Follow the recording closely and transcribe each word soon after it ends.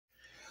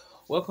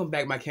Welcome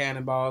back, my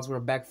cannonballs. We're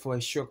back for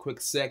a short,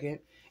 quick second.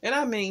 And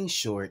I mean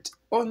short.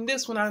 On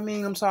this one,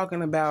 I'm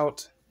talking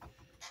about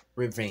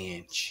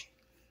revenge.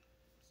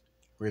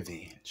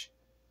 Revenge.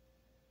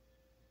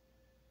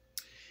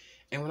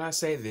 And when I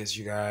say this,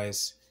 you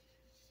guys,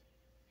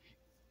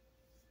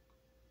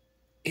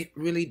 it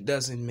really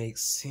doesn't make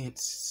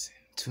sense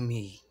to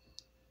me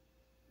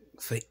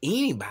for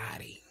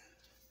anybody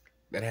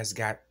that has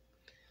got,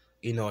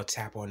 a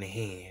tap on the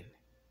hand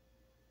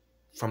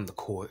from the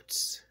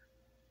courts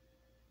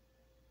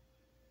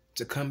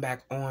to come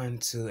back on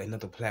to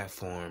another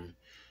platform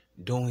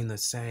doing the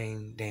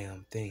same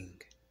damn thing.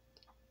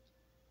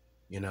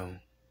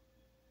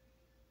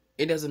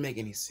 It doesn't make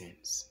any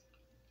sense.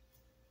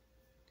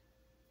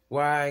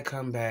 Why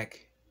come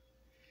back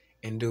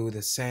and do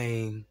the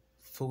same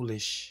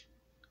foolish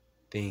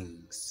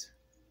things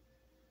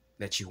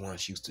that you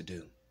once used to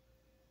do?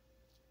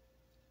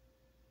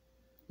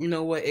 You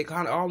know what? It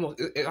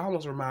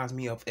almost reminds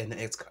me of an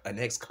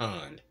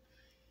ex-con.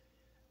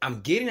 I'm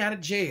getting out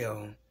of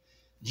jail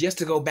just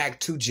to go back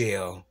to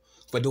jail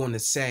for doing the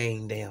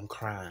same damn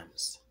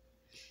crimes.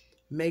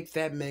 Make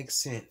that make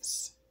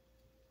sense.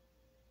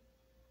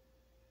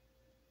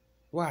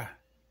 Why?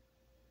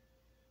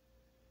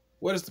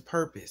 What is the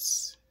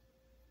purpose?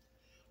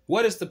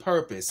 What is the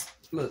purpose?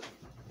 Look,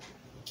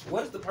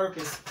 what is the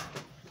purpose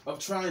of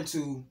trying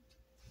to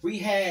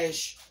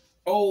rehash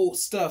old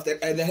stuff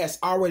that has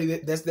already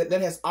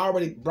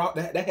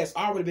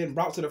been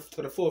brought to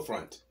the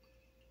forefront?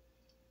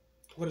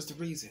 What is the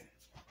reason?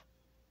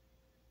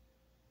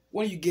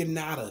 What are you getting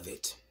out of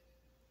it?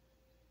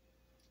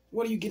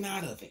 What are you getting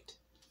out of it?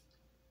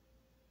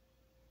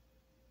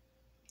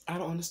 I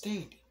don't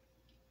understand it.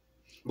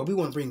 But we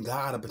want to bring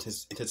God up into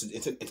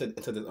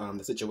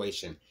the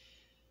situation.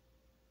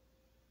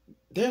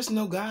 There's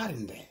no God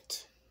in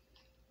that.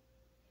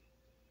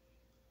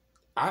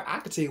 I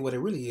can tell you what it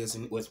really is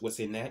and what's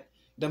in that.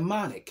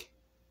 Demonic.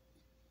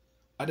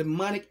 A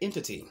demonic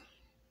entity.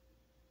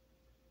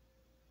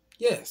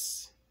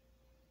 Yes.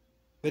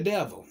 The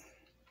devil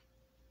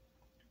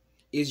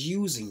is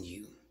using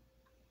you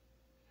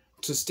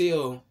to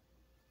still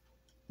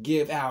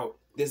give out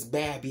this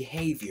bad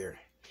behavior.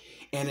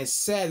 And it's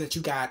sad that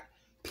you got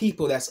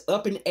people that's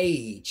up in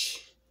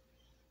age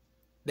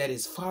that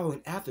is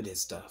following after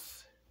this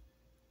stuff.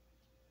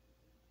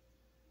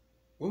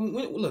 When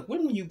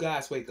will you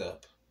guys wake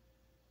up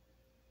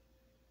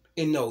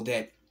and know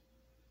that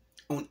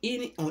on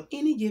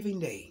any given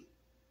day,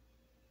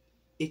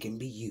 it can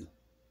be you?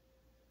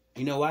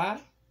 You know why?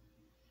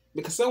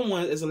 Because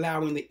someone is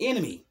allowing the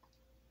enemy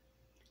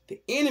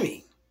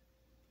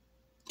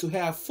to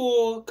have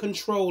full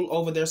control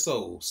over their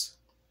souls.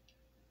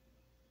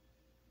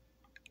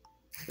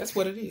 That's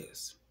what it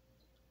is.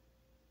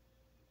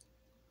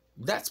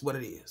 That's what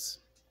it is.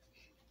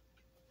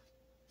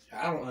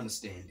 I don't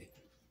understand it.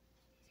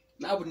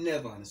 I would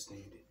never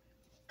understand it.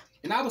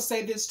 And I would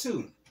say this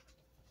too.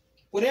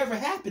 Whatever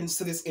happens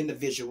to these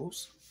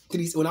individuals, I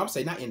would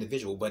say not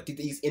individual, but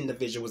these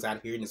individuals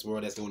out here in this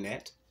world that's doing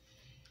that,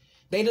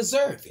 they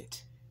deserve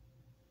it.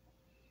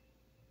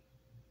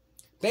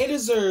 They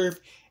deserve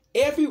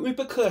every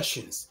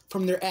repercussions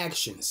from their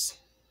actions.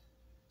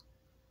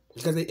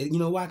 Because you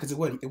know why? Because it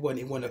wasn't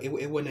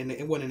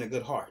in a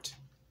good heart.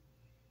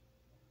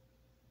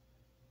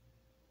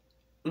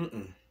 They're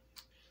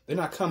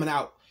not coming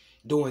out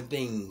doing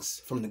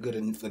things from the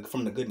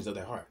goodness of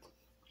their heart.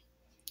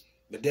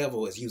 The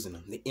devil is using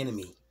them. The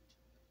enemy,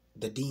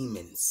 the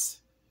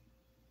demons.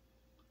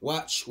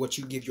 Watch what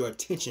you give your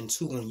attention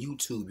to on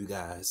YouTube, you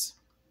guys.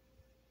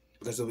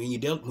 Because when you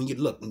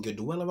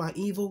dwell around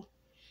evil,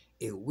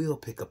 it will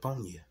pick up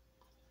on you.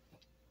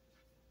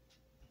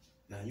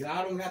 Now,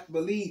 y'all don't have to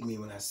believe me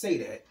when I say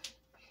that,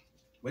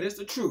 but it's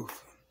the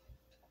truth.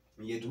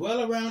 When you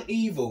dwell around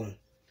evil,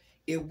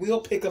 it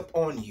will pick up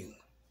on you.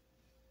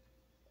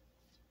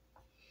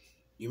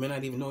 You may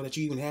not even know that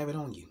you even have it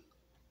on you.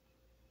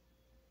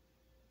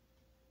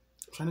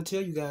 I'm trying to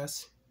tell you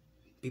guys,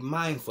 be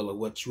mindful of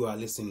what you are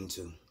listening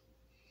to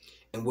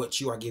and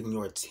what you are giving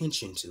your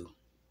attention to.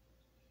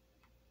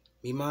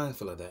 Be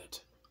mindful of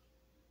that.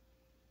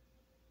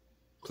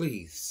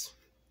 Please.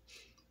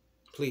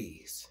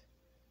 Please.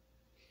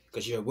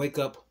 Because you'll wake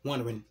up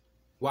wondering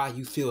why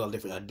you feel a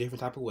different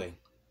type of way.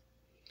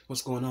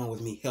 What's going on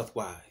with me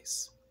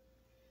health-wise?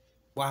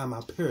 Why am I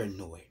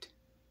paranoid?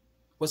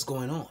 What's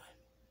going on?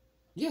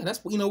 Yeah, that's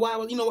why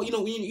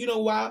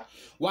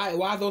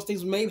why those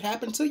things may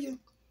happen to you?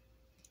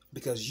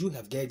 Because you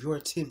have gave your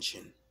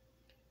attention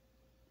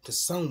to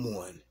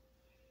someone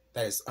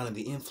that is under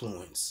the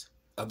influence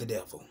of the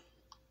devil.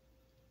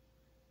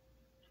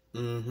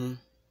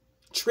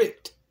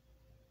 Tricked.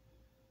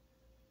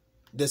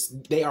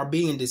 They are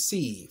being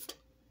deceived.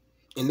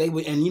 And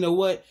you know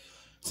what?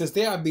 Since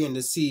they are being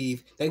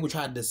deceived, they will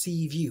try to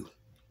deceive you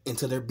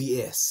into their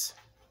BS.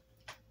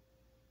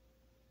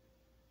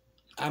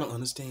 I don't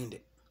understand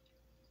it.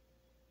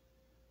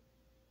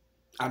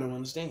 I don't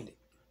understand it.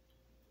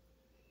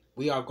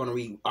 Are we going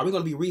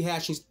to be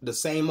rehashing the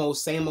same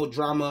old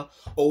drama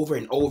over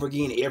and over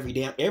again every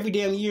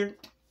damn year?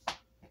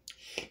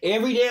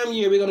 Every damn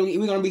year we're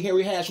gonna be here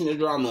rehashing the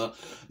drama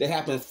that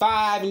happened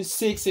 5 and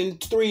 6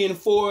 and 3 and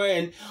 4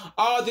 and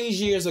all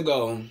these years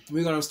ago.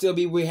 We're gonna still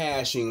be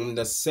rehashing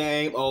the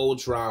same old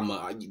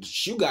drama.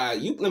 You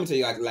guys, let me tell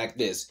you like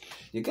this.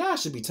 You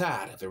guys should be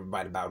tired of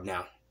everybody about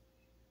now.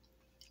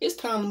 It's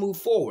time to move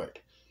forward.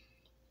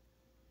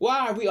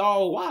 Why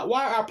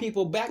are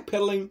people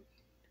backpedaling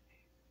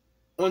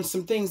on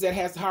some things that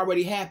has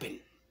already happened?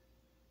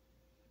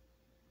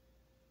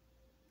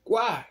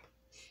 Why?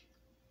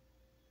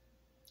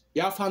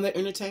 Y'all find that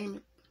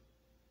entertainment?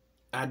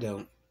 I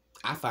don't.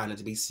 I find it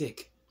to be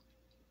sick.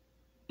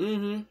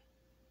 I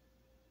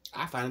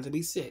find it to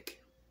be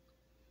sick.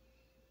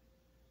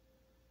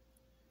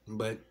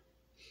 But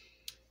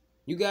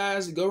you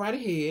guys go right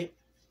ahead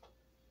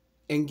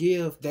and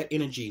give that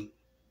energy.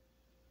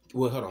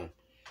 Well, hold on.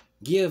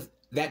 Give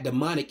that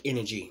demonic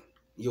energy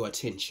your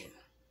attention.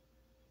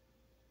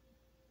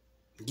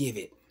 Give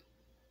it.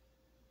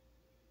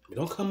 But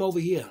don't come over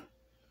here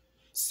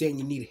saying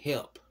you need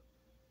help.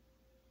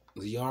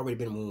 Because you already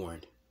been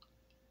warned.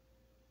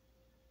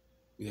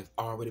 You have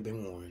already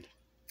been warned.